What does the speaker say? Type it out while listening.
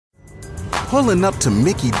Pulling up to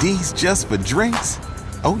Mickey D's just for drinks?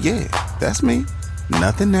 Oh yeah, that's me.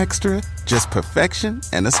 Nothing extra, just perfection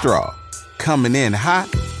and a straw. Coming in hot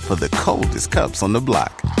for the coldest cups on the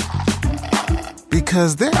block.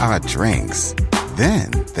 Because there are drinks.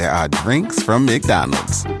 Then there are drinks from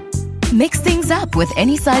McDonald's. Mix things up with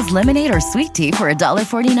any size lemonade or sweet tea for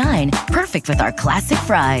 $1.49. Perfect with our classic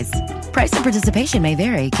fries. Price and participation may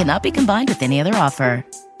vary. Cannot be combined with any other offer.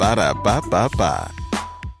 Ba-da-ba-ba-ba.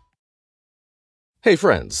 Hey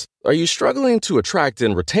friends, are you struggling to attract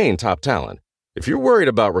and retain top talent? If you're worried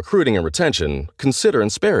about recruiting and retention, consider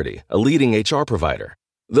Insperity, a leading HR provider.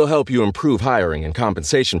 They'll help you improve hiring and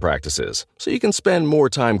compensation practices so you can spend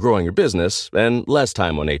more time growing your business and less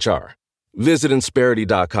time on HR. Visit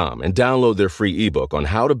Insperity.com and download their free ebook on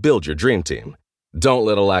how to build your dream team. Don't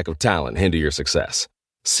let a lack of talent hinder your success.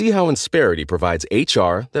 See how Insperity provides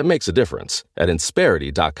HR that makes a difference at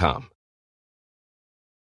Insperity.com.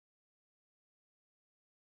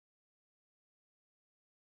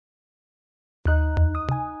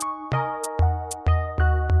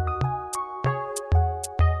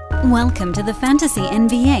 Welcome to the Fantasy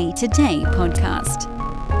NBA Today podcast.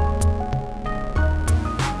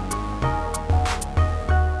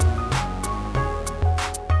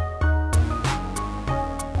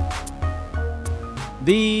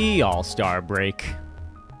 The All-Star break.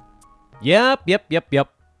 Yep.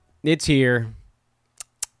 It's here.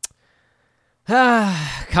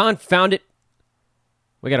 Confound it.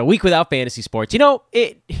 We got a week without fantasy sports. You know,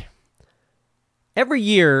 every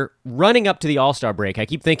year running up to the All-Star break, I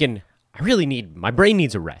keep thinking, my brain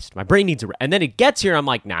needs a rest. And then it gets here, I'm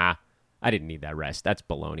like, nah, I didn't need that rest. That's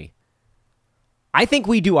baloney. I think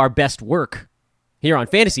we do our best work here on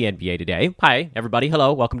Fantasy NBA Today. Hi, everybody.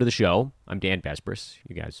 Hello. Welcome to the show. I'm Dan Besbris.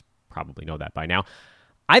 You guys probably know that by now.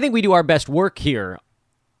 I think we do our best work here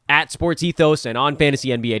at Sports Ethos and on Fantasy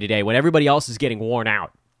NBA Today when everybody else is getting worn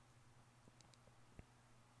out.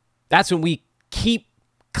 That's when we keep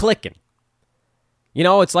clicking. You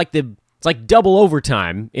know, it's like double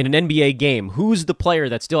overtime in an NBA game. Who's the player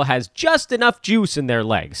that still has just enough juice in their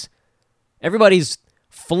legs? Everybody's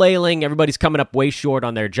flailing, everybody's coming up way short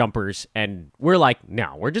on their jumpers, and we're like,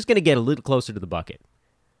 no, we're just going to get a little closer to the bucket.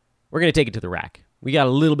 We're going to take it to the rack. We got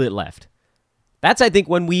a little bit left. That's, I think,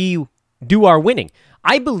 when we do our winning.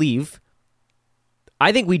 I think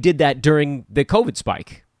we did that during the COVID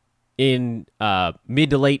spike in mid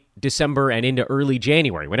to late December and into early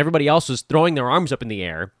January, when everybody else was throwing their arms up in the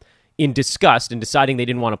air in disgust and deciding they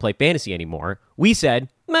didn't want to play fantasy anymore. We said,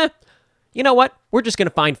 meh, you know what? We're just going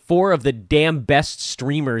to find 4 of the damn best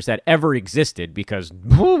streamers that ever existed because,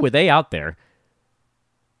 were they out there?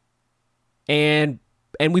 And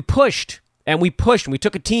we pushed, and we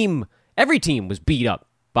took a team. Every team was beat up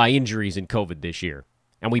by injuries in COVID this year.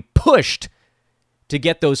 And we pushed to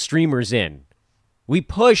get those streamers in. We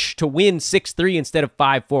pushed to win 6-3 instead of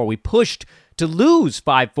 5-4. We pushed to lose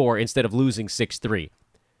 5-4 instead of losing 6-3.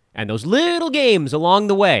 And those little games along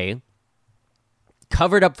the way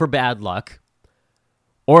covered up for bad luck,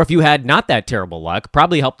 or if you had not that terrible luck,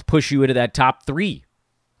 probably helped push you into that top 3.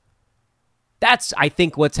 That's, I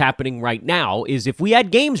think, what's happening right now, is if we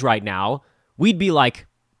had games right now, we'd be like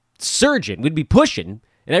surging, we'd be pushing,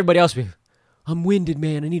 and everybody else would be, I'm winded,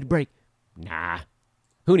 man, I need a break. Nah,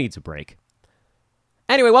 who needs a break?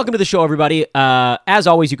 Anyway, welcome to the show, everybody. As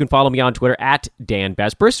always, you can follow me on Twitter at Dan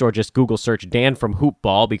Besbris, or just Google search Dan from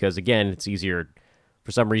Hoopball, because, again, it's easier.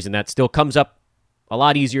 For some reason, that still comes up a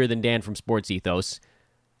lot easier than Dan from Sports Ethos.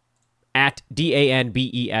 At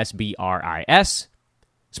DANBESBRIS.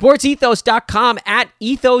 SportsEthos.com at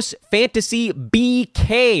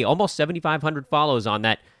EthosFantasyBK. Almost 7,500 follows on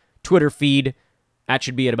that Twitter feed. That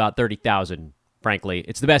should be at about 30,000, frankly.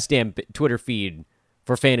 It's the best damn Twitter feed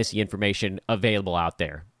for fantasy information available out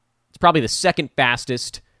there. It's probably the second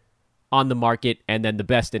fastest on the market and then the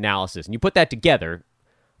best analysis. And you put that together,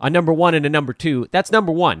 a number 1 and a number 2, that's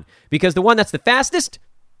number 1. Because the one that's the fastest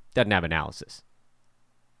doesn't have analysis.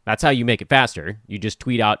 That's how you make it faster. You just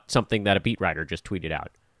tweet out something that a beat writer just tweeted out.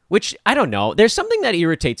 Which, I don't know. There's something that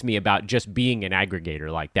irritates me about just being an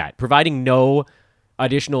aggregator like that. Providing no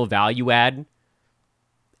additional value add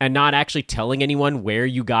and not actually telling anyone where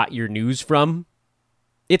you got your news from.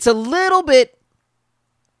 It's a little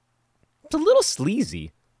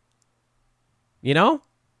sleazy. You know?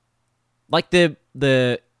 Like the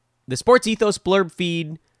Sports Ethos blurb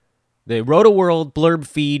feed, the Roto-World blurb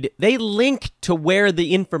feed, they link to where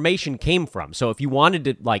the information came from. So if you wanted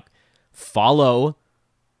to, like, follow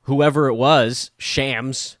whoever it was,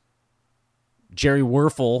 Shams, Jerry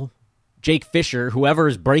Werfel, Jake Fisher, whoever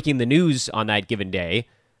is breaking the news on that given day,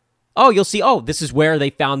 you'll see, this is where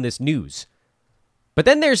they found this news. But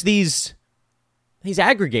then there's these these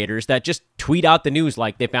aggregators that just tweet out the news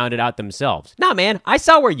like they found it out themselves. Nah, man, I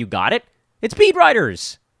saw where you got it. It's beat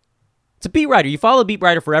writers. It's a beat writer. You follow a beat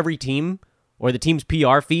writer for every team or the team's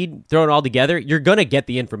PR feed, throw it all together, you're going to get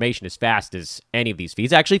the information as fast as any of these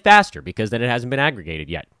feeds. Actually faster, because then it hasn't been aggregated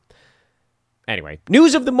yet. Anyway,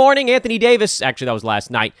 news of the morning, Anthony Davis. Actually, that was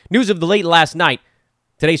last night. News of the late last night.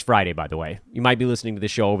 Today's Friday, by the way. You might be listening to the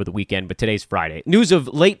show over the weekend, but today's Friday. News of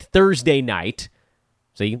late Thursday night.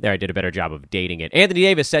 See, there I did a better job of dating it. Anthony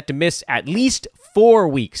Davis set to miss at least 4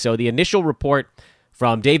 weeks. So the initial report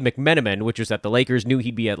from Dave McMenamin, which was that the Lakers knew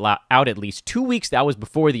he'd be out at least 2 weeks. That was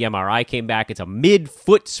before the MRI came back. It's a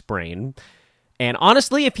mid-foot sprain. And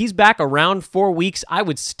honestly, if he's back around 4 weeks, I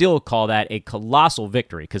would still call that a colossal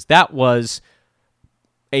victory, because that was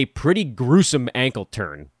a pretty gruesome ankle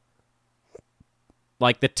turn.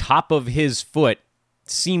 Like the top of his foot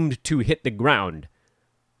seemed to hit the ground.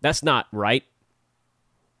 That's not right.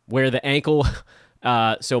 Where the ankle,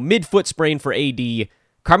 so mid-foot sprain for AD.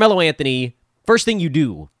 Carmelo Anthony, first thing you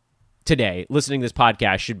do today, listening to this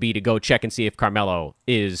podcast, should be to go check and see if Carmelo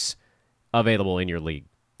is available in your league.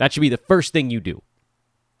 That should be the first thing you do.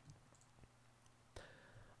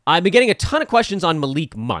 I've been getting a ton of questions on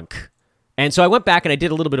Malik Monk. And so I went back and I did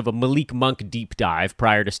a little bit of a Malik Monk deep dive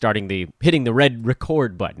prior to hitting the red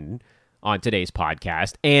record button on today's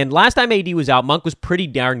podcast. And last time AD was out, Monk was pretty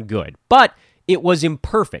darn good. But it was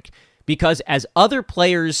imperfect, because as other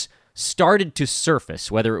players started to surface,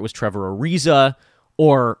 whether it was Trevor Ariza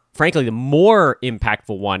or, frankly, the more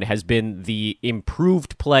impactful one has been the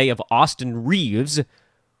improved play of Austin Reeves,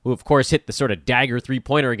 who, of course, hit the sort of dagger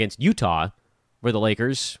three-pointer against Utah for the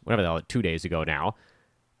Lakers, whatever the hell, 2 days ago now.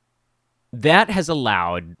 That has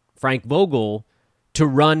allowed Frank Vogel to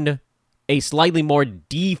run a slightly more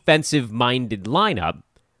defensive-minded lineup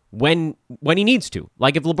when he needs to.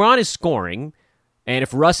 Like, if LeBron is scoring, and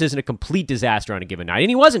if Russ isn't a complete disaster on a given night, and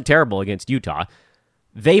he wasn't terrible against Utah,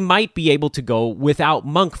 they might be able to go without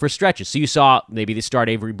Monk for stretches. So you saw maybe they start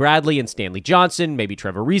Avery Bradley and Stanley Johnson. Maybe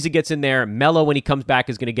Trevor Ariza gets in there. Melo, when he comes back,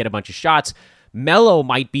 is going to get a bunch of shots. Melo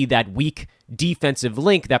might be that weak defensive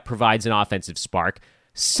link that provides an offensive spark.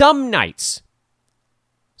 Some nights.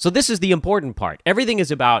 So this is the important part. Everything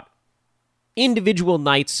is about individual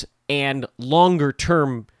nights and longer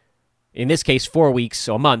term, in this case, 4 weeks,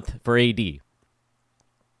 so a month for AD.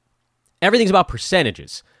 Everything's about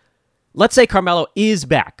percentages. Let's say Carmelo is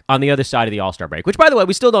back on the other side of the All-Star break, which, by the way,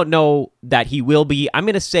 we still don't know that he will be. I'm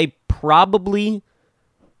going to say probably,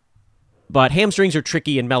 but hamstrings are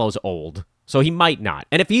tricky and Melo's old, so he might not.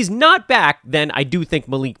 And if he's not back, then I do think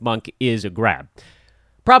Malik Monk is a grab.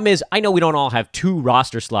 Problem is, I know we don't all have 2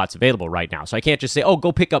 roster slots available right now, so I can't just say, oh,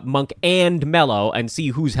 go pick up Monk and Melo and see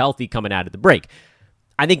who's healthy coming out of the break.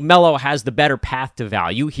 I think Melo has the better path to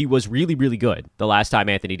value. He was really, really good the last time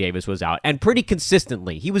Anthony Davis was out, and pretty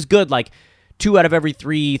consistently. He was good like 2 out of every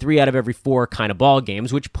 3, 3 out of every 4 kind of ball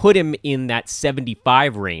games, which put him in that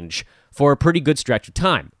 75 range for a pretty good stretch of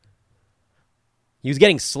time. He was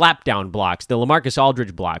getting slap-down blocks, the LaMarcus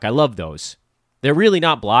Aldridge block. I love those. They're really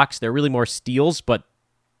not blocks. They're really more steals, but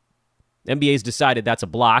NBA's decided that's a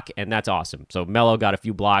block, and that's awesome. So Melo got a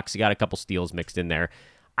few blocks. He got a couple steals mixed in there.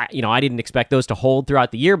 I didn't expect those to hold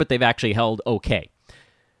throughout the year, but they've actually held okay.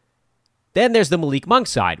 Then there's the Malik Monk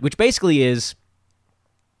side, which basically is,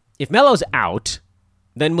 if Melo's out,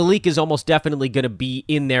 then Malik is almost definitely going to be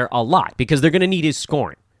in there a lot, because they're going to need his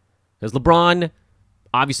scoring. Because LeBron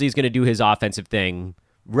obviously is going to do his offensive thing,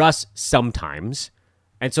 Russ sometimes,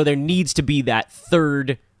 and so there needs to be that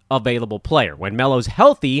third available player. When Melo's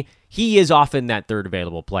healthy, he is often that third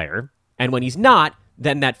available player, and when he's not,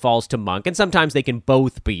 then that falls to Monk, and sometimes they can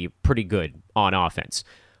both be pretty good on offense.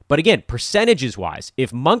 But again, percentages-wise,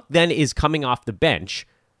 if Monk then is coming off the bench,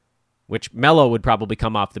 which Melo would probably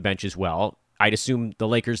come off the bench as well, I'd assume the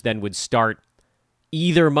Lakers then would start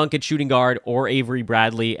either Monk at shooting guard or Avery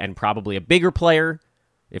Bradley and probably a bigger player.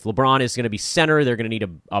 If LeBron is going to be center, they're going to need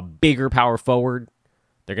a bigger power forward.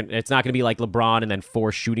 It's not going to be like LeBron and then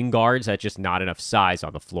 4 shooting guards. That's just not enough size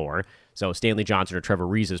on the floor. So Stanley Johnson or Trevor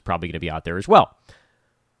Ariza is probably going to be out there as well.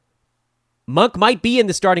 Monk might be in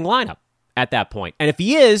the starting lineup at that point. And if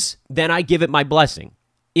he is, then I give it my blessing.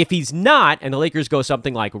 If he's not, and the Lakers go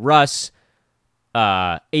something like Russ,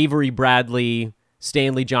 Avery Bradley,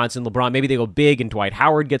 Stanley Johnson, LeBron, maybe they go big and Dwight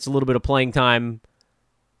Howard gets a little bit of playing time,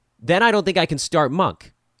 then I don't think I can start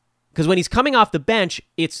Monk. Because when he's coming off the bench,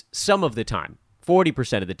 it's some of the time.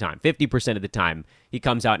 40% of the time, 50% of the time, he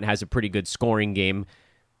comes out and has a pretty good scoring game.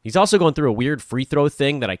 He's also going through a weird free throw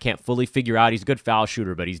thing that I can't fully figure out. He's a good foul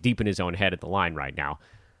shooter, but he's deep in his own head at the line right now.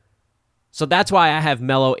 So that's why I have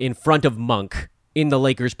Melo in front of Monk in the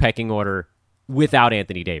Lakers pecking order without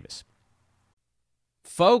Anthony Davis.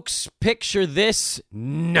 Folks, picture this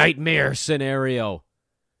nightmare scenario.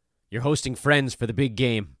 You're hosting friends for the big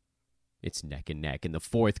game. It's neck and neck in the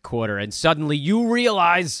fourth quarter, and suddenly you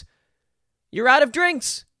realize you're out of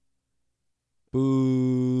drinks.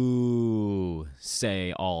 Boo,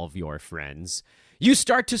 say all of your friends. You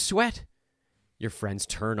start to sweat. Your friends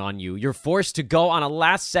turn on you. You're forced to go on a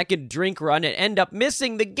last-second drink run and end up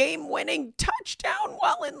missing the game-winning touchdown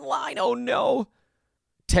while in line. Oh, no.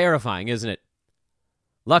 Terrifying, isn't it?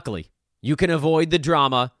 Luckily, you can avoid the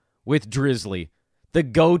drama with Drizzly, the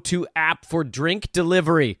go-to app for drink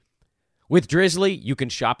delivery. With Drizzly, you can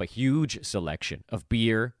shop a huge selection of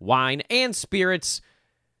beer, wine, and spirits,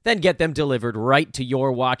 then get them delivered right to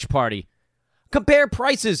your watch party. Compare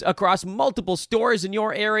prices across multiple stores in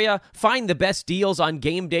your area, find the best deals on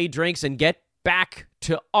game day drinks, and get back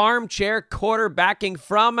to armchair quarterbacking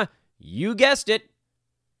from, you guessed it,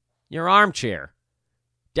 your armchair.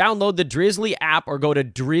 Download the Drizzly app or go to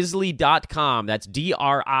drizzly.com. That's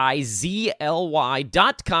DRIZLY.com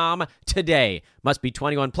today. Must be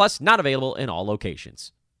 21 plus, not available in all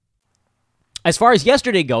locations. As far as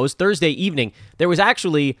yesterday goes, Thursday evening, there was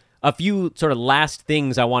actually a few sort of last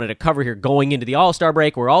things I wanted to cover here going into the All-Star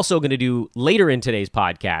break. We're also going to do later in today's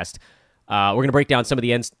podcast. We're going to break down some of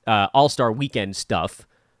the All-Star weekend stuff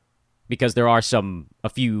because there are a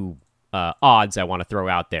few odds I want to throw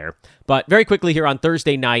out there. But very quickly here on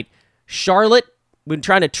Thursday night, Charlotte, been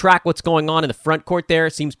trying to track what's going on in the front court there.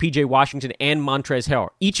 It seems P.J. Washington and Montrezl Harrell,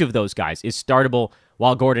 each of those guys is startable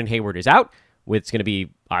while Gordon Hayward is out. It's going to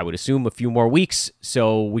be, I would assume, a few more weeks,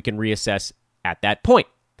 so we can reassess at that point.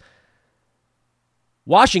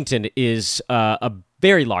 Washington is a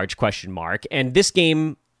very large question mark, and this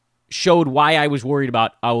game showed why I was worried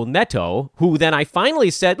about Raul Neto, who then I finally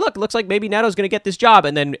said, look, looks like maybe Neto's going to get this job,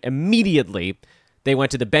 and then immediately they went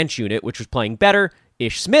to the bench unit, which was playing better.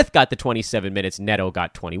 Ish Smith got the 27 minutes, Neto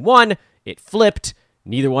got 21. It flipped.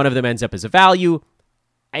 Neither one of them ends up as a value.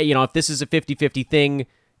 If this is a 50-50 thing,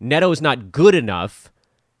 Neto's not good enough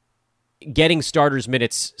getting starters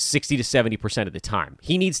minutes 60 to 70% of the time.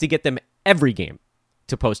 He needs to get them every game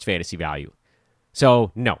to post fantasy value.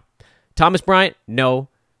 So, no. Thomas Bryant, no.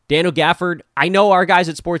 Daniel Gafford, I know our guys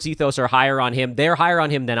at Sports Ethos are higher on him. They're higher on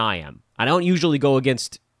him than I am. I don't usually go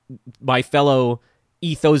against my fellow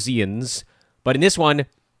Ethosians, but in this one,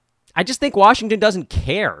 I just think Washington doesn't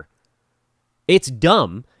care. It's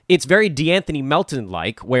dumb. It's very DeAnthony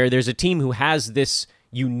Melton-like, where there's a team who has this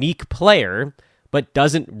unique player, but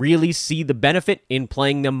doesn't really see the benefit in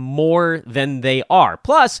playing them more than they are.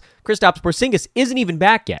 Plus, Kristaps Porzingis isn't even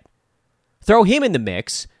back yet. Throw him in the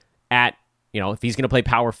mix at, if he's going to play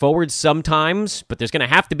power forward sometimes, but there's going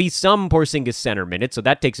to have to be some Porzingis center minutes, so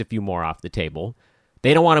that takes a few more off the table.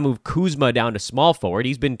 They don't want to move Kuzma down to small forward.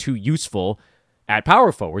 He's been too useful at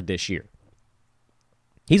power forward this year.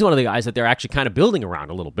 He's one of the guys that they're actually kind of building around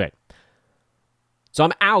a little bit. So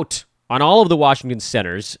I'm out on all of the Washington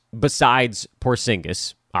centers, besides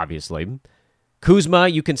Porzingis, obviously. Kuzma,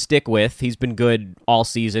 you can stick with. He's been good all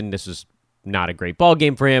season. This was not a great ball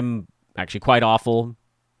game for him. Actually quite awful,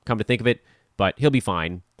 come to think of it. But he'll be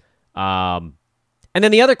fine. And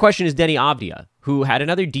then the other question is Deni Avdija, who had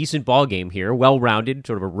another decent ball game here, well-rounded,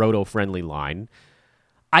 sort of a roto-friendly line.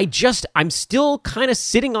 I'm still kind of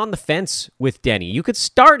sitting on the fence with Deni. You could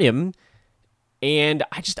start him, and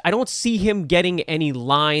I don't see him getting any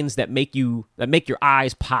lines that make your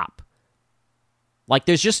eyes pop. Like,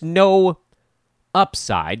 there's just no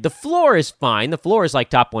upside. The floor is fine. The floor is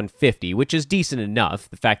like top 150, which is decent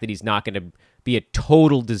enough. The fact that he's not going to be a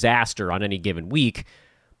total disaster on any given week.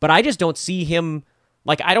 But I just don't see him,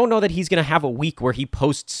 I don't know that he's going to have a week where he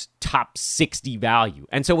posts top 60 value.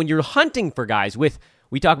 And so when you're hunting for guys with,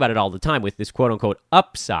 we talk about it all the time, with this quote-unquote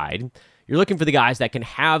upside, you're looking for the guys that can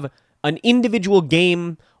have an individual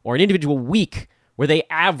game or an individual week where they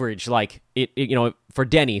average, for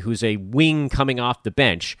Deni, who's a wing coming off the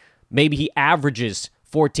bench, maybe he averages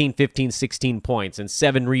 14, 15, 16 points and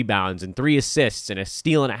 7 rebounds and 3 assists and a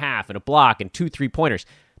steal and a half and a block and 2 3-pointers.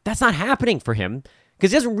 That's not happening for him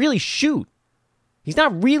because he doesn't really shoot. He's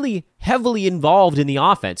not really heavily involved in the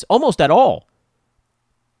offense, almost at all.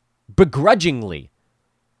 Begrudgingly.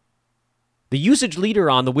 The usage leader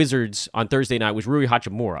on the Wizards on Thursday night was Rui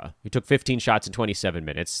Hachimura, who took 15 shots in 27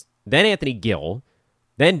 minutes. Then Anthony Gill.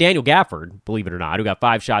 Then Daniel Gafford, believe it or not, who got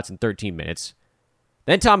 5 shots in 13 minutes.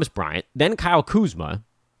 Then Thomas Bryant. Then Kyle Kuzma.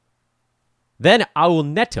 Then Raul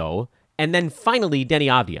Neto. And then finally Deni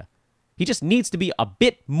Avdija. He just needs to be a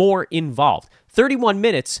bit more involved. 31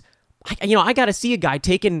 minutes, I got to see a guy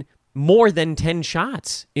taking more than 10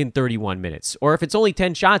 shots in 31 minutes. Or if it's only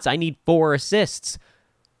 10 shots, I need 4 assists.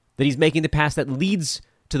 That he's making the pass that leads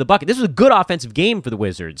to the bucket. This was a good offensive game for the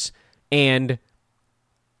Wizards, and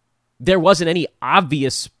there wasn't any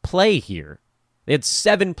obvious play here. They had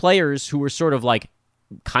 7 players who were sort of like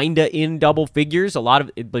kind of in double figures, a lot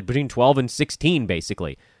of between 12 and 16,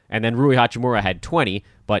 basically. And then Rui Hachimura had 20,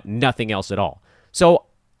 but nothing else at all. So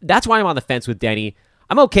that's why I'm on the fence with Denny.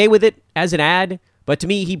 I'm okay with it as an ad, but to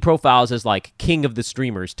me, he profiles as like king of the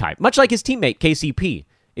streamers type, much like his teammate KCP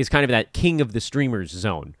is kind of that king of the streamers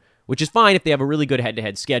zone, which is fine if they have a really good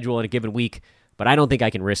head-to-head schedule in a given week, but I don't think I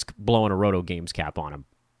can risk blowing a Roto Games cap on him.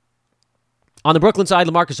 On the Brooklyn side,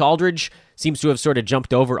 LaMarcus Aldridge seems to have sort of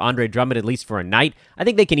jumped over Andre Drummond, at least for a night. I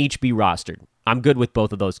think they can each be rostered. I'm good with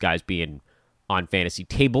both of those guys being on fantasy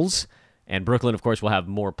tables. And Brooklyn, of course, will have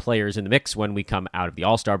more players in the mix when we come out of the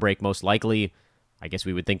All-Star break, most likely. I guess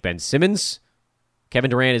we would think Ben Simmons.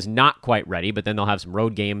 Kevin Durant is not quite ready, but then they'll have some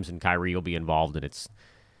road games, and Kyrie will be involved, and it's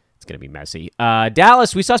going to be messy.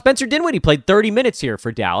 Dallas, we saw Spencer Dinwiddie played 30 minutes here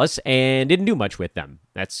for Dallas and didn't do much with them.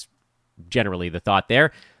 That's generally the thought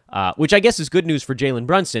there. Which I guess is good news for Jalen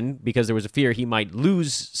Brunson because there was a fear he might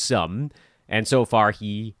lose some, and so far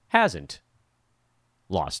he hasn't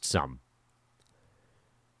lost some.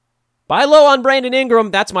 Buy low on Brandon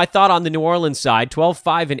Ingram. That's my thought on the New Orleans side. 12,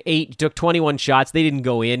 5, and 8. He took 21 shots. They didn't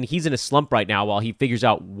go in. He's in a slump right now while he figures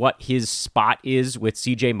out what his spot is with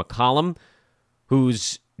CJ McCollum,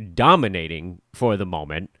 who's dominating for the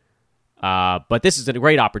moment. But this is a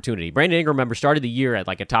great opportunity. Brandon Ingram, remember, started the year at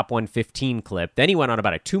like a top 115 clip. Then he went on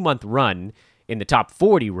about a 2-month run in the top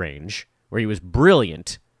 40 range where he was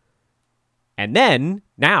brilliant. And then,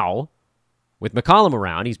 now, with McCollum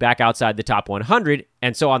around, he's back outside the top 100.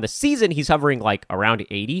 And so on the season, he's hovering like around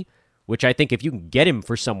 80, which I think if you can get him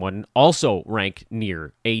for someone also ranked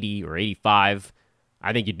near 80 or 85,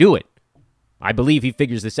 I think you do it. I believe he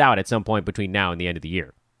figures this out at some point between now and the end of the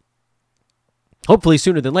year. Hopefully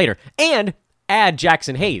sooner than later. And add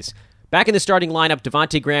Jackson Hayes. Back in the starting lineup,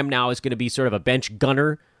 Devontae Graham now is going to be sort of a bench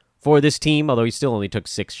gunner for this team, although he still only took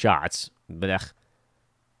 6 shots. But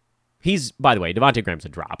he's, by the way, Devontae Graham's a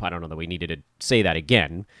drop. I don't know that we needed to say that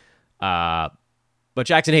again. But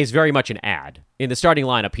Jackson Hayes very much an ad. In the starting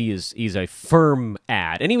lineup, he's a firm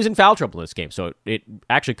ad. And he was in foul trouble in this game, so it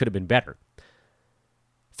actually could have been better.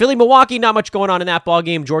 Philly-Milwaukee, not much going on in that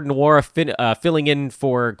ballgame. Jordan Nwora filling in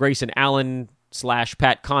for Grayson Allen /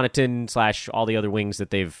 Pat Connaughton / all the other wings that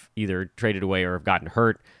they've either traded away or have gotten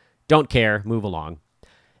hurt. Don't care. Move along.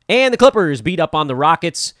 And the Clippers beat up on the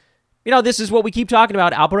Rockets. You know, this is what we keep talking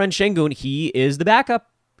about. Alperen Şengün, he is the backup.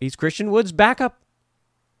 He's Christian Wood's backup.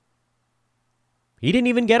 He didn't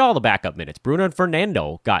even get all the backup minutes. Bruno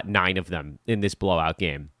Fernando got 9 of them in this blowout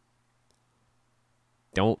game.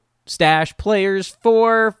 Don't stash players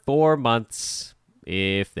for 4 months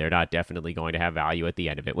if they're not definitely going to have value at the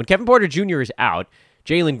end of it. When Kevin Porter Jr. is out,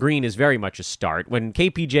 Jalen Green is very much a start. When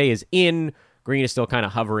KPJ is in, Green is still kind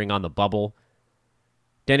of hovering on the bubble.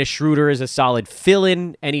 Dennis Schroeder is a solid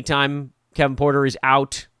fill-in anytime Kevin Porter is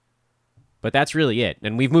out. But that's really it.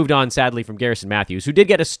 And we've moved on, sadly, from Garrison Matthews, who did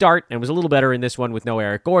get a start and was a little better in this one with no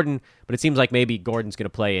Eric Gordon. But it seems like maybe Gordon's going to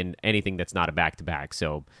play in anything that's not a back-to-back.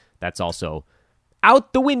 So that's also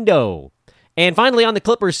out the window. And finally, on the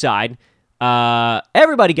Clippers side,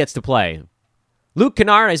 everybody gets to play. Luke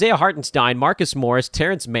Kennard, Isaiah Hartenstein, Marcus Morris,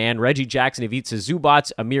 Terrence Mann, Reggie Jackson, Ivica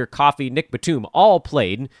Zubac, Amir Coffey, Nick Batum all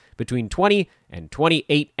played between 20 and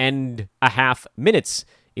 28 and a half minutes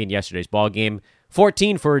in yesterday's ball game.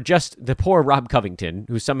 14 for just the poor Rob Covington,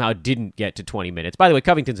 who somehow didn't get to 20 minutes. By the way,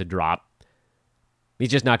 Covington's a drop. He's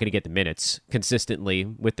just not going to get the minutes consistently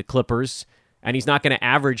with the Clippers, and he's not going to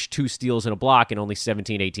average 2 steals and a block in only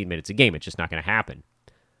 17, 18 minutes a game. It's just not going to happen.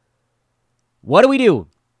 What do we do?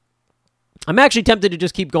 I'm actually tempted to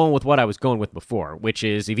just keep going with what I was going with before, which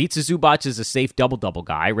is Ivica Zubac is a safe double-double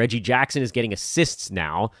guy. Reggie Jackson is getting assists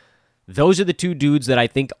now. Those are the 2 dudes that I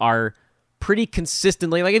think are pretty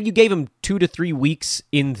consistently, like if you gave them 2 to 3 weeks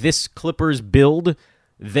in this Clippers build,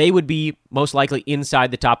 they would be most likely inside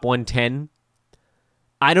the top 110.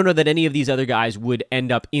 I don't know that any of these other guys would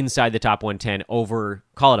end up inside the top 110 over,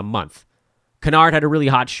 call it a month. Kennard had a really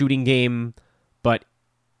hot shooting game, but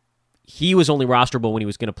he was only rosterable when he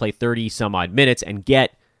was going to play 30-some-odd minutes and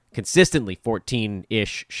get consistently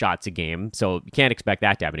 14-ish shots a game, so you can't expect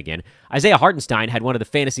that to happen again. Isaiah Hartenstein had one of the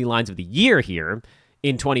fantasy lines of the year here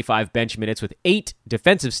in 25 bench minutes with 8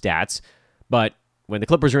 defensive stats, but when the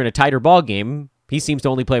Clippers are in a tighter ball game, he seems to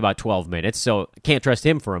only play about 12 minutes, so can't trust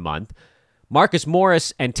him for a month. Marcus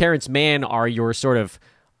Morris and Terrence Mann are your sort of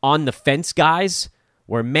on-the-fence guys,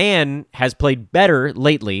 where Mann has played better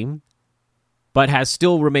lately, but has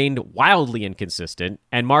still remained wildly inconsistent.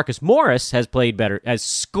 And Marcus Morris has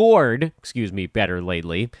scored better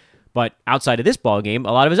lately, But outside of this ball game,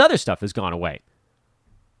 a lot of his other stuff has gone away.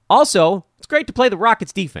 Also, it's great to play the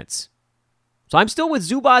Rockets defense. So I'm still with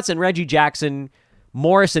Zubats and Reggie Jackson.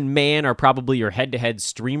 Morris and Mann are probably your head-to-head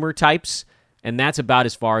streamer types, and that's about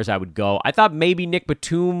as far as I would go. I thought maybe Nick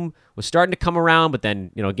Batum was starting to come around, but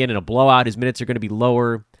then, again, in a blowout, his minutes are going to be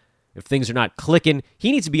lower. If things are not clicking,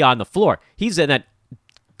 he needs to be on the floor. He's in that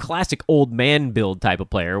classic old man build type of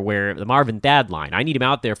player where the Marvin Thad line, I need him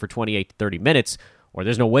out there for 28 to 30 minutes, or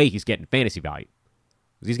there's no way he's getting fantasy value.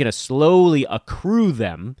 He's going to slowly accrue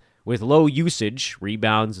them with low usage,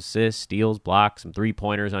 rebounds, assists, steals, blocks, some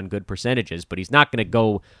three-pointers on good percentages, but he's not going to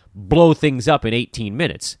go blow things up in 18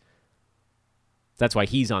 minutes. That's why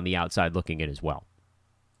he's on the outside looking in as well.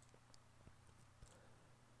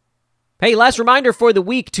 Hey, last reminder for the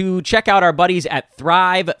week to check out our buddies at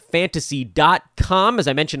thrivefantasy.com. As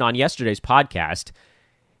I mentioned on yesterday's podcast,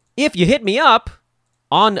 if you hit me up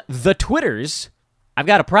on the Twitters, I've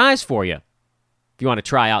got a prize for you if you want to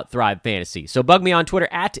try out Thrive Fantasy. So bug me on Twitter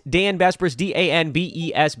at Dan Besbris,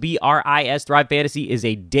 DanBesbris. Thrive Fantasy is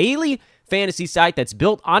a daily fantasy site that's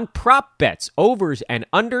built on prop bets, overs and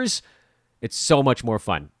unders. It's so much more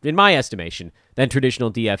fun, in my estimation, than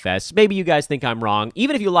traditional DFS. Maybe you guys think I'm wrong.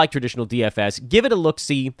 Even if you like traditional DFS, give it a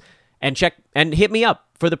look-see and check and hit me up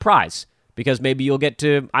for the prize, because maybe you'll get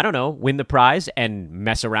to, win the prize and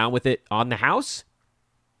mess around with it on the house.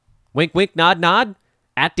 Wink, wink, nod, nod.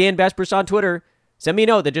 At Dan Besbris on Twitter. Send me a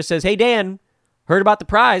note that just says, hey, Dan, heard about the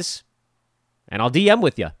prize, and I'll DM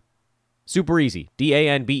with you. Super easy.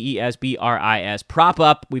 DanBesbris. Prop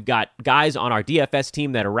up. We've got guys on our DFS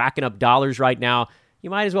team that are racking up dollars right now. You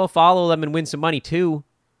might as well follow them and win some money too.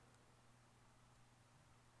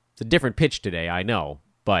 It's a different pitch today, I know,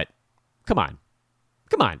 but come on.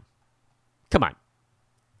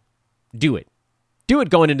 Do it. Do it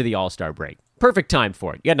going into the All-Star break. Perfect time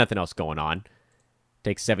for it. You got nothing else going on.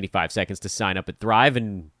 Takes 75 seconds to sign up at Thrive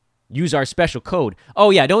and use our special code.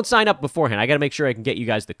 Oh, yeah, don't sign up beforehand. I got to make sure I can get you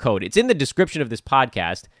guys the code. It's in the description of this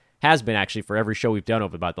podcast. Has been, actually, for every show we've done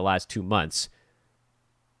over about the last 2 months.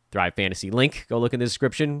 Thrive Fantasy link. Go look in the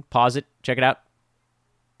description. Pause it. Check it out.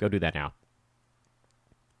 Go do that now.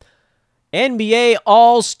 NBA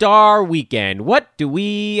All-Star Weekend. What do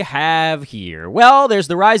we have here? Well, there's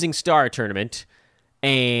the Rising Star Tournament.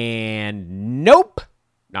 And nope,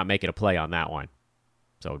 not making a play on that one.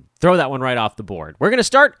 So throw that one right off the board. We're going to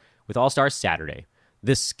start with All-Star Saturday,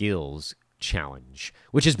 the Skills Challenge,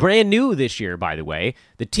 which is brand new this year, by the way.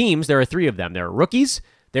 The teams, there are 3 of them. There are rookies.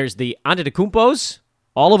 There's the Antetokounmpos,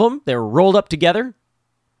 all of them. They're rolled up together.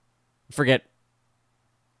 Forget.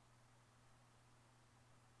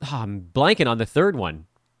 I'm blanking on the third one.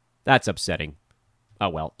 That's upsetting. Oh,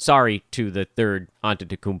 well. Sorry to the third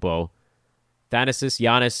Antetokounmpo. Thanasis,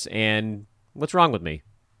 Giannis, and what's wrong with me?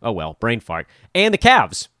 Oh, well, brain fart. And the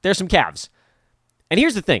Cavs. There's some Cavs. And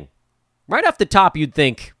here's the thing. Right off the top, you'd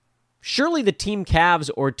think, surely the Team Cavs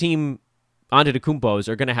or Team Antetokounmpos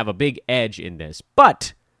are going to have a big edge in this.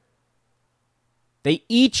 But they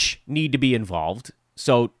each need to be involved.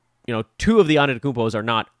 So, 2 of the Antetokounmpos are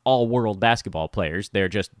not all-world basketball players. They're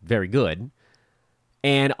just very good.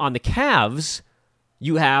 And on the Cavs,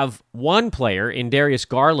 you have one player in Darius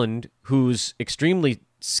Garland who's extremely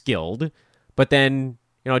skilled, but then,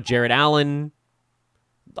 Jared Allen,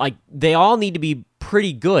 they all need to be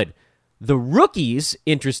pretty good. The rookies,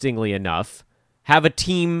 interestingly enough, have a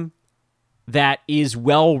team that is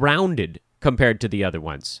well-rounded compared to the other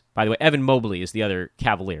ones. By the way, Evan Mobley is the other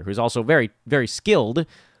Cavalier, who's also very, very skilled,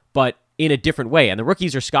 but in a different way. And the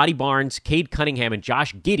rookies are Scotty Barnes, Cade Cunningham, and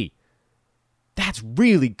Josh Giddey. That's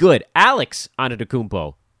really good. Alex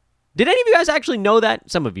Antetokounmpo. Did any of you guys actually know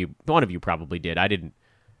that? Some of you. One of you probably did. I didn't.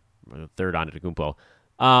 The third Antetokounmpo.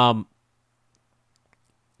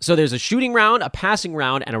 So there's a shooting round, a passing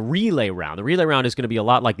round, and a relay round. The relay round is going to be a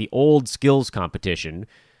lot like the old skills competition.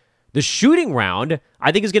 The shooting round,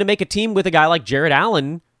 I think, is going to make a team with a guy like Jared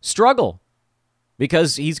Allen struggle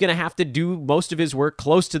because he's going to have to do most of his work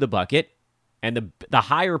close to the bucket, and the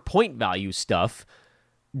higher point value stuff,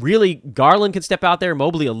 really, Garland can step out there,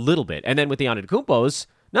 Mobley a little bit. And then with the Antetokounmpos,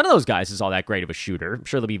 none of those guys is all that great of a shooter. I'm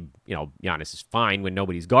sure they'll be, Giannis is fine when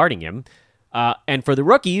nobody's guarding him. And for the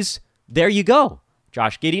rookies, there you go.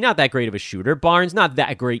 Josh Giddey, not that great of a shooter. Barnes, not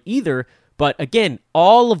that great either. But again,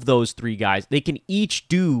 all of those 3 guys, they can each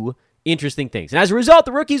do interesting things. And as a result,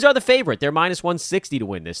 the rookies are the favorite. They're minus 160 to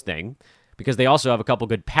win this thing because they also have a couple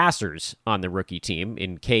good passers on the rookie team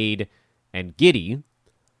in Cade and Giddey.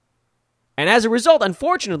 And as a result,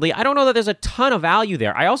 unfortunately, I don't know that there's a ton of value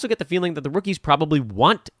there. I also get the feeling that the rookies probably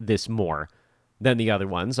want this more than the other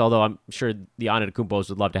ones, although I'm sure the Antetokounmpos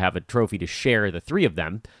would love to have a trophy to share, the 3 of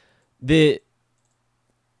them.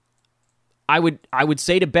 I would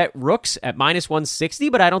say to bet Rooks at minus 160,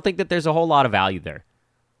 but I don't think that there's a whole lot of value there.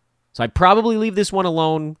 So I'd probably leave this one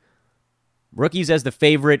alone. Rookies as the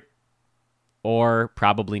favorite, or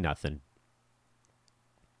probably nothing.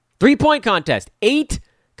 3-point contest. 8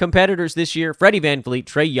 competitors this year. Freddie VanVleet,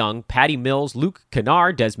 Trae Young, Patty Mills, Luke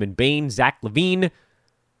Kennard, Desmond Bane, Zach LaVine,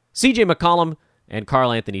 CJ McCollum, and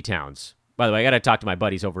Karl Anthony Towns. By the way, I got to talk to my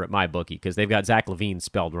buddies over at MyBookie because they've got Zach LaVine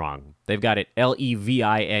spelled wrong. They've got it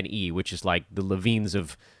Levine, which is like the Levines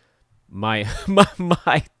of my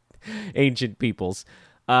ancient peoples.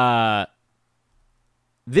 This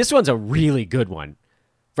one's a really good one.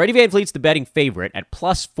 Freddie VanVleet's the betting favorite at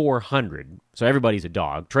plus 400, so everybody's a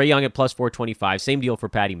dog. Trae Young at plus 425, same deal for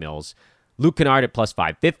Patty Mills. Luke Kennard at plus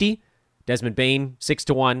 550. Desmond Bane,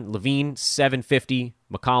 6-1. LaVine, 750.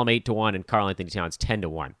 McCollum, 8-1. And Karl Anthony Towns,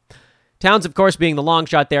 10-1. Towns, of course, being the long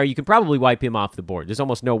shot there, you can probably wipe him off the board. There's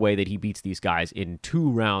almost no way that he beats these guys in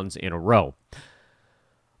 2 rounds in a row.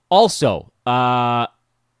 Also, I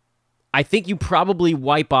think you probably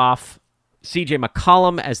wipe off CJ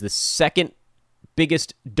McCollum as the second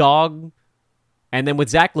biggest dog. And then with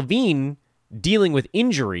Zach LaVine dealing with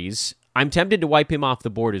injuries, I'm tempted to wipe him off the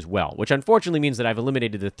board as well, which unfortunately means that I've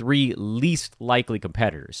eliminated the 3 least likely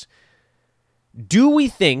competitors. Do we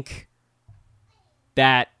think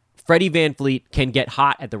that Freddie VanVleet can get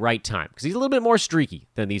hot at the right time? Because he's a little bit more streaky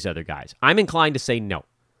than these other guys. I'm inclined to say no.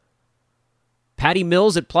 Patty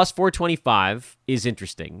Mills at plus 425 is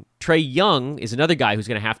interesting. Trae Young is another guy who's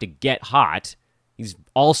going to have to get hot. He's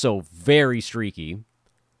also very streaky.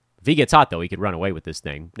 If he gets hot, though, he could run away with this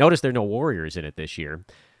thing. Notice there are no Warriors in it this year.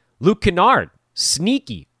 Luke Kennard,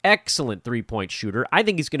 sneaky, excellent 3-point shooter. I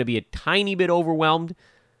think he's going to be a tiny bit overwhelmed.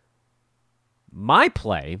 My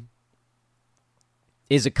play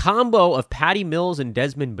is a combo of Patty Mills and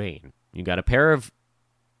Desmond Bane. You got a pair of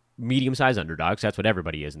medium-sized underdogs. That's what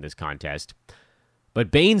everybody is in this contest.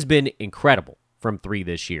 But Bane's been incredible from 3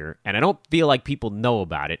 this year, and I don't feel like people know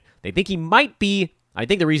about it. They think he might be. I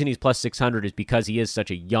think the reason he's plus 600 is because he is such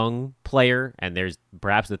a young player, and there's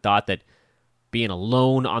perhaps the thought that being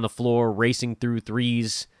alone on the floor, racing through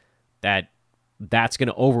threes, that's going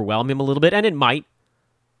to overwhelm him a little bit, and it might.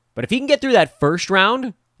 But if he can get through that first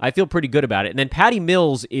round, I feel pretty good about it. And then Patty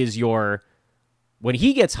Mills is when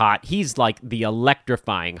he gets hot, he's like the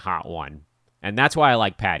electrifying hot one. And that's why I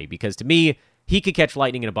like Patty, because to me, he could catch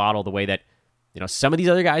lightning in a bottle the way that, some of these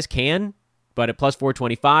other guys can, but at plus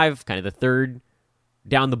 425, kind of the third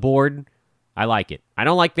down the board, I like it. I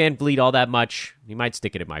don't like VanVleet all that much. He might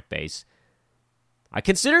stick it in my face. I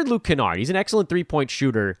considered Luke Kennard. He's an excellent 3-point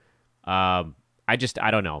shooter. I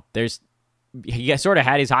don't know. He sort of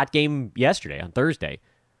had his hot game yesterday on Thursday.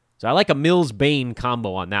 So I like a Mills-Bane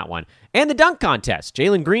combo on that one. And the dunk contest.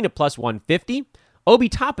 Jalen Green at plus 150. Obi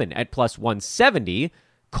Toppin at plus 170.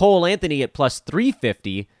 Cole Anthony at plus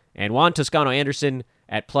 350. And Juan Toscano-Anderson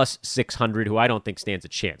at plus 600, who I don't think stands a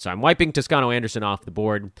chance. So I'm wiping Toscano-Anderson off the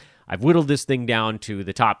board. I've whittled this thing down to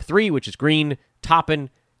the top 3, which is Green, Toppin,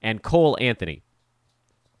 and Cole Anthony.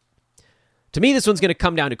 To me, this one's going to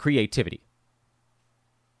come down to creativity.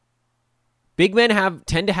 Big men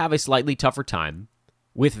tend to have a slightly tougher time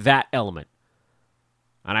with that element.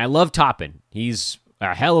 And I love Toppin. He's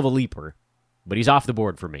a hell of a leaper, but he's off the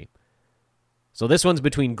board for me. So this one's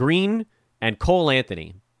between Green and Cole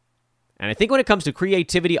Anthony. And I think when it comes to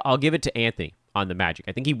creativity, I'll give it to Anthony on the Magic.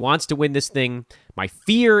 I think he wants to win this thing. My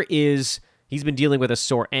fear is he's been dealing with a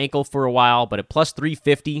sore ankle for a while, but at plus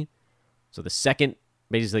 350, so the second,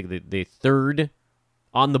 basically the third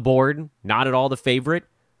on the board, not at all the favorite.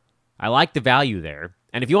 I like the value there.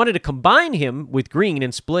 And if you wanted to combine him with Green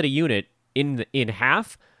and split a unit in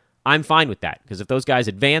half, I'm fine with that. Because if those guys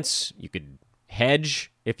advance, you could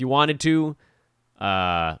hedge if you wanted to.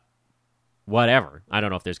 Whatever. I don't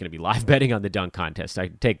know if there's going to be live betting on the dunk contest. I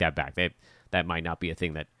take that back. That might not be a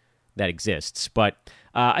thing that exists. But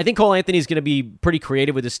I think Cole Anthony is going to be pretty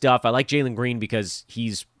creative with his stuff. I like Jalen Green because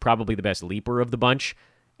he's probably the best leaper of the bunch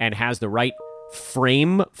and has the right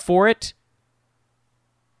frame for it.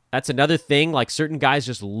 That's another thing. Like, certain guys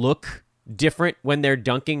just look different when they're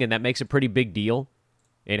dunking, and that makes a pretty big deal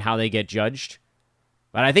in how they get judged.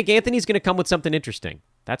 But I think Anthony's going to come with something interesting.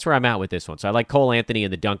 That's where I'm at with this one. So I like Cole Anthony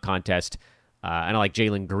in the dunk contest, and I like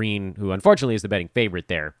Jalen Green, who unfortunately is the betting favorite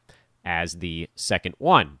there, as the second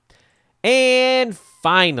one. And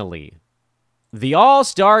finally, the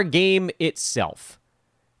All-Star Game itself.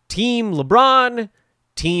 Team LeBron,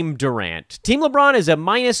 Team Durant. Team LeBron is a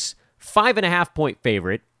minus 5.5 point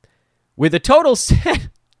favorite with a total set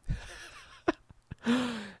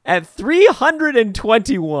at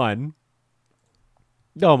 321.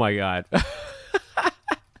 Oh my God.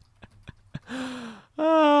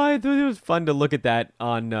 Oh, It was fun to look at that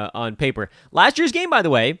on paper. Last year's game, by the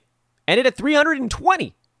way, ended at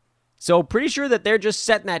 320. So pretty sure that they're just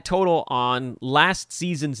setting that total on last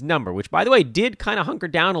season's number, which, by the way, did kind of hunker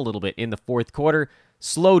down a little bit in the fourth quarter,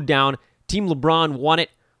 slowed down. Team LeBron won it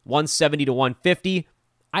 170 to 150.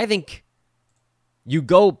 I think you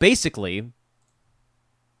go basically,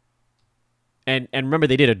 and remember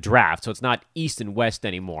they did a draft, so it's not East and West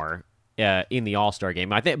anymore in the All-Star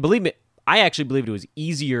game. I actually believed it was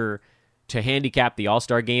easier to handicap the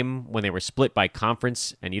All-Star game when they were split by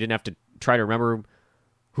conference, and you didn't have to try to remember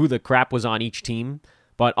who the crap was on each team.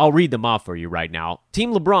 But I'll read them off for you right now.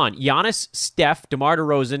 Team LeBron, Giannis, Steph, DeMar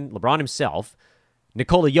DeRozan, LeBron himself,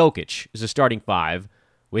 Nikola Jokic is a starting five,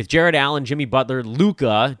 with Jared Allen, Jimmy Butler,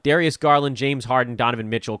 Luka, Darius Garland, James Harden, Donovan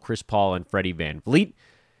Mitchell, Chris Paul, and Freddie VanVleet.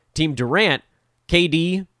 Team Durant,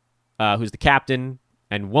 KD, who's the captain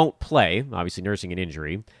and won't play, obviously nursing an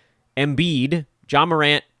injury, Embiid, John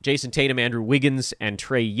Morant, Jason Tatum, Andrew Wiggins, and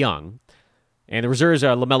Trae Young. And the reserves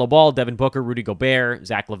are LaMelo Ball, Devin Booker, Rudy Gobert,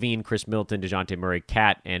 Zach LaVine, Chris Middleton, DeJounte Murray,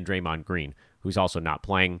 Cat, and Draymond Green, who's also not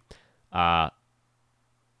playing. LaMelo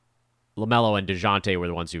and DeJounte were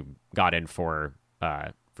the ones who got in for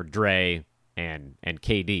Dre and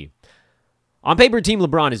KD. On paper, Team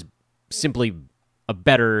LeBron is simply a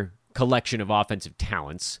better collection of offensive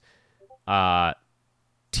talents.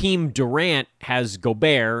 Team Durant has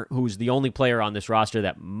Gobert, who's the only player on this roster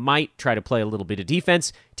that might try to play a little bit of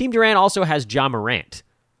defense. Team Durant also has Ja Morant,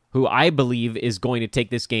 who I believe is going to take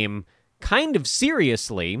this game kind of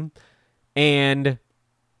seriously. And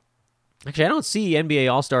actually, I don't see NBA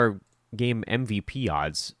All-Star Game MVP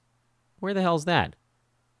odds. Where the hell's that?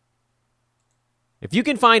 If you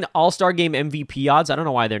can find All-Star Game MVP odds, I don't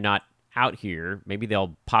know why they're not out here. Maybe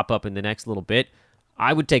they'll pop up in the next little bit.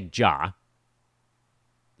 I would take Ja.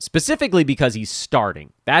 Specifically because he's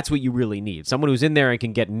starting. That's what you really need. Someone who's in there and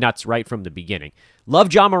can get nuts right from the beginning.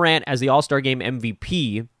 Love Ja Morant as the All-Star Game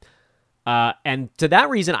MVP. And to that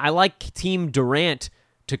reason, I like Team Durant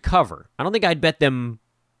to cover. I don't think I'd bet them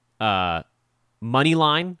money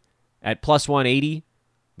line at plus 180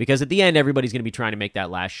 because at the end, everybody's going to be trying to make that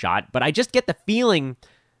last shot. But I just get the feeling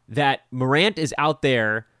that Morant is out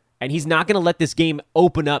there and he's not going to let this game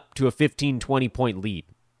open up to a 15, 20-point lead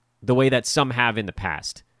the way that some have in the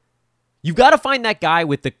past. You've got to find that guy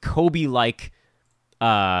with the Kobe-like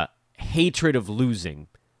hatred of losing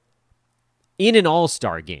in an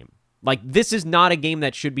all-star game. Like, this is not a game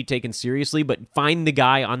that should be taken seriously, but find the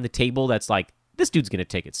guy on the table that's like, this dude's going to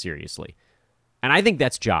take it seriously. And I think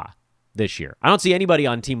that's Ja this year. I don't see anybody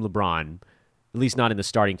on Team LeBron, at least not in the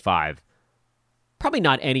starting five, probably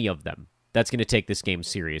not any of them, that's going to take this game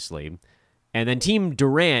seriously. And then Team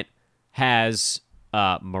Durant has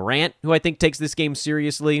Morant, who I think takes this game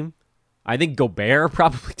seriously. I think Gobert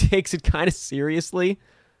probably takes it kind of seriously.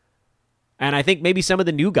 And I think maybe some of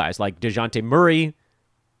the new guys like DeJounte Murray,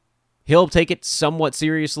 he'll take it somewhat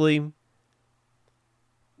seriously.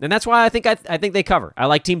 And that's why I think they cover. I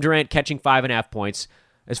like Team Durant catching 5.5 points.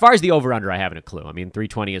 As far as the over-under, I haven't a clue. I mean,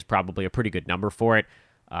 320 is probably a pretty good number for it.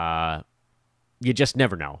 You just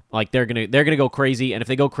never know. Like, they're gonna go crazy, and if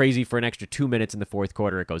they go crazy for an extra 2 minutes in the fourth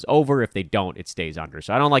quarter, it goes over. If they don't, it stays under.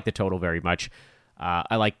 So I don't like the total very much.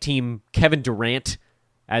 I like Team Kevin Durant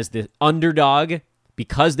as the underdog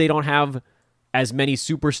because they don't have as many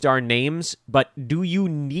superstar names. But do you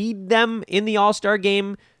need them in the All-Star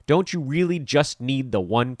game? Don't you really just need the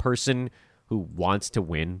one person who wants to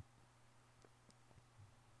win?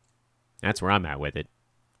 That's where I'm at with it.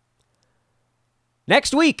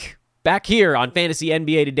 Next week, back here on Fantasy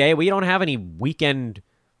NBA Today, we don't have any weekend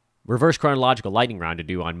reverse chronological lightning round to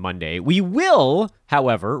do on Monday. We will,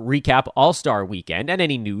 however, recap All-Star Weekend and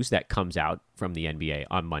any news that comes out from the NBA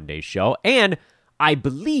on Monday's show. And I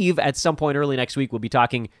believe at some point early next week, we'll be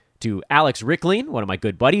talking to Alex Ricklein, one of my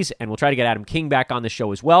good buddies, and we'll try to get Adam King back on the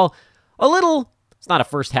show as well. It's not a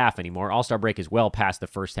first half anymore. All-Star break is well past the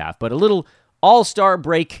first half, but a little All-Star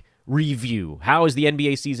break review. How has the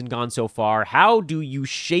NBA season gone so far? How do you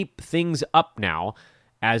shape things up now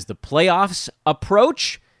as the playoffs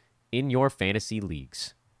approach in your fantasy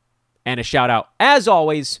leagues? And a shout out, as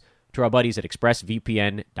always, to our buddies at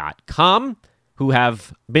ExpressVPN.com who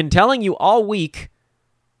have been telling you all week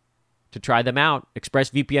to try them out.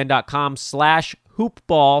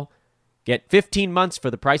 ExpressVPN.com/hoopball. Get 15 months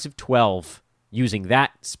for the price of 12 using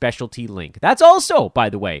that specialty link. That's also, by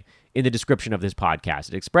the way, in the description of this podcast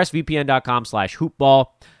at expressvpn.com/hoopball.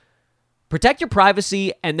 Protect your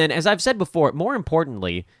privacy, and then, as I've said before, more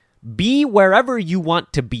importantly, be wherever you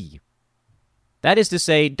want to be. That is to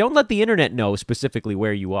say, don't let the internet know specifically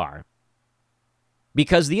where you are.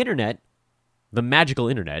 Because the internet, the magical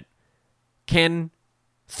internet, can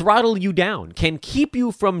throttle you down, can keep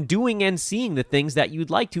you from doing and seeing the things that you'd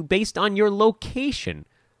like to based on your location.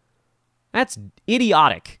 That's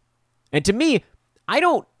idiotic. And to me, I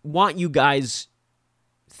don't want you guys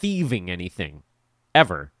thieving anything,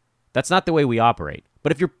 ever. That's not the way we operate.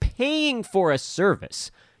 But if you're paying for a service,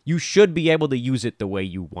 you should be able to use it the way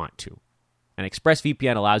you want to. And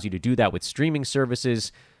ExpressVPN allows you to do that with streaming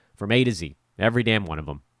services from A to Z, every damn one of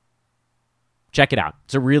them. Check it out.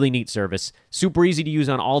 It's a really neat service. Super easy to use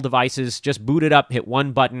on all devices. Just boot it up, hit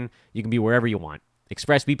one button. You can be wherever you want.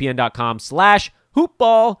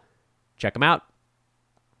 ExpressVPN.com/hoopball. Check them out.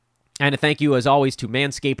 And a thank you, as always, to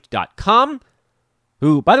Manscaped.com,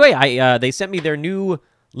 who, by the way, they sent me their new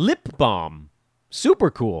lip balm. Super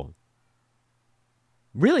cool.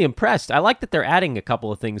 Really impressed. I like that they're adding a couple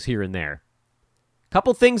of things here and there.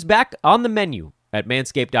 Couple things back on the menu at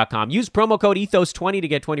Manscaped.com. Use promo code ETHOS20 to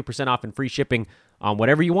get 20% off and free shipping on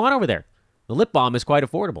whatever you want over there. The lip balm is quite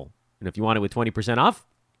affordable. And if you want it with 20% off,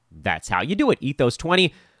 that's how you do it.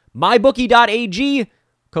 Ethos20. MyBookie.ag.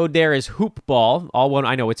 Code there is HoopBall. All one.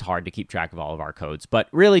 I know it's hard to keep track of all of our codes, but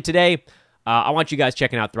really today, I want you guys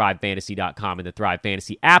checking out ThriveFantasy.com and the Thrive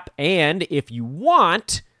Fantasy app. And if you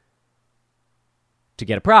want to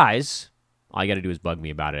get a prize, all you got to do is bug me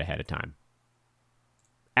about it ahead of time.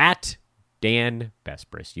 At Dan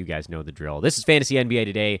Besbris. You guys know the drill. This is Fantasy NBA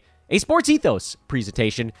Today, a Sports Ethos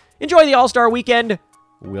presentation. Enjoy the All-Star Weekend.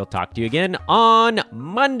 We'll talk to you again on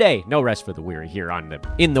Monday. No rest for the weary here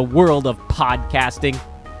in the world of podcasting.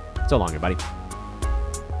 So long, everybody.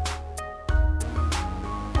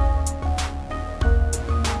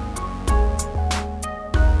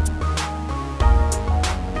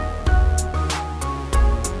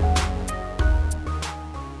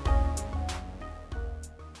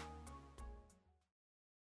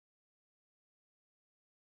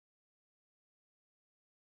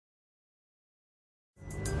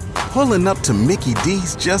 Pulling up to Mickey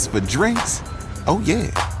D's just for drinks? Oh yeah,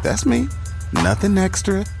 that's me. Nothing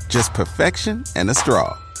extra, just perfection and a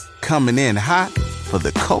straw. Coming in hot for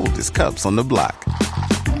the coldest cups on the block.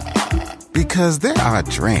 Because there are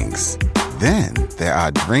drinks. Then there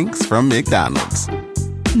are drinks from McDonald's.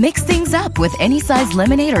 Mix things up with any size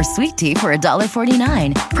lemonade or sweet tea for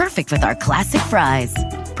 $1.49. Perfect with our classic fries.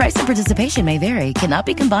 Price and participation may vary. Cannot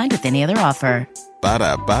be combined with any other offer.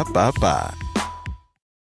 Ba-da-ba-ba-ba.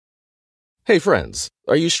 Hey friends,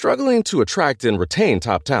 are you struggling to attract and retain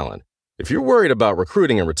top talent? If you're worried about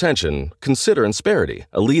recruiting and retention, consider Insperity,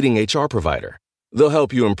 a leading HR provider. They'll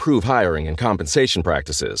help you improve hiring and compensation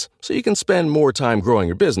practices so you can spend more time growing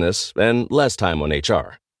your business and less time on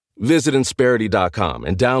HR. Visit Insperity.com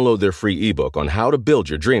and download their free ebook on how to build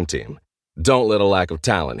your dream team. Don't let a lack of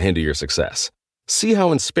talent hinder your success. See how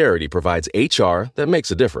Insperity provides HR that makes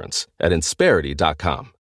a difference at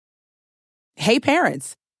Insperity.com. Hey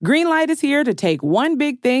parents, Greenlight is here to take one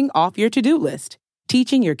big thing off your to-do list,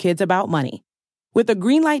 teaching your kids about money. With a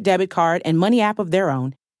Greenlight debit card and money app of their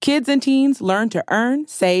own, kids and teens learn to earn,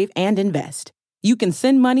 save, and invest. You can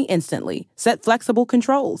send money instantly, set flexible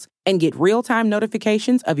controls, and get real-time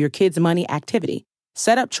notifications of your kids' money activity.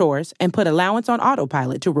 Set up chores and put allowance on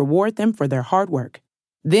autopilot to reward them for their hard work.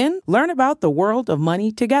 Then learn about the world of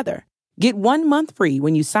money together. Get 1 month free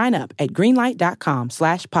when you sign up at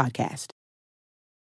greenlight.com/podcast.